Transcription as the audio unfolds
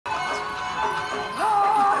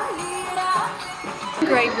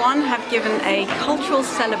Grade 1 have given a cultural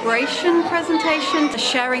celebration presentation,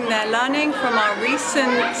 sharing their learning from our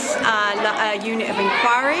recent unit of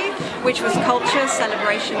inquiry, which was culture,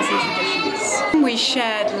 celebrations and traditions. We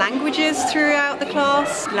shared languages throughout the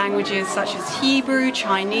class, languages such as Hebrew,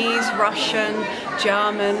 Chinese, Russian,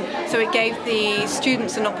 German, so it gave the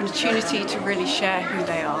students an opportunity to really share who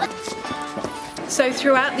they are. So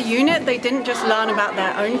throughout the unit, they didn't just learn about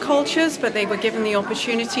their own cultures, but they were given the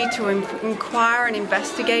opportunity to inquire and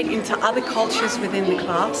investigate into other cultures within the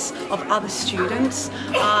class of other students.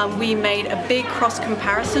 We made a big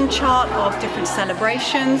cross-comparison chart of different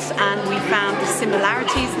celebrations, and we found the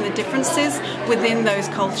similarities and the differences within those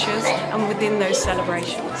cultures and within those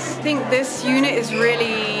celebrations. I think this unit is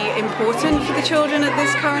really important for the children at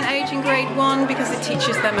this current age in grade 1 because it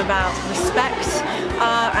teaches them about respect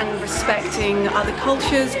and respecting other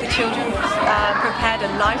cultures. The children prepared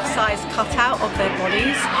a life-size cutout of their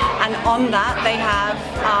bodies, and on that they have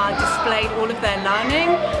displayed all of their learning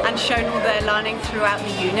and shown all their learning throughout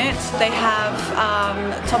the unit. They have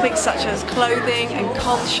topics such as clothing and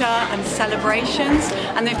culture and celebrations,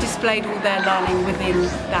 and they've displayed all their learning within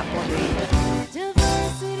that body.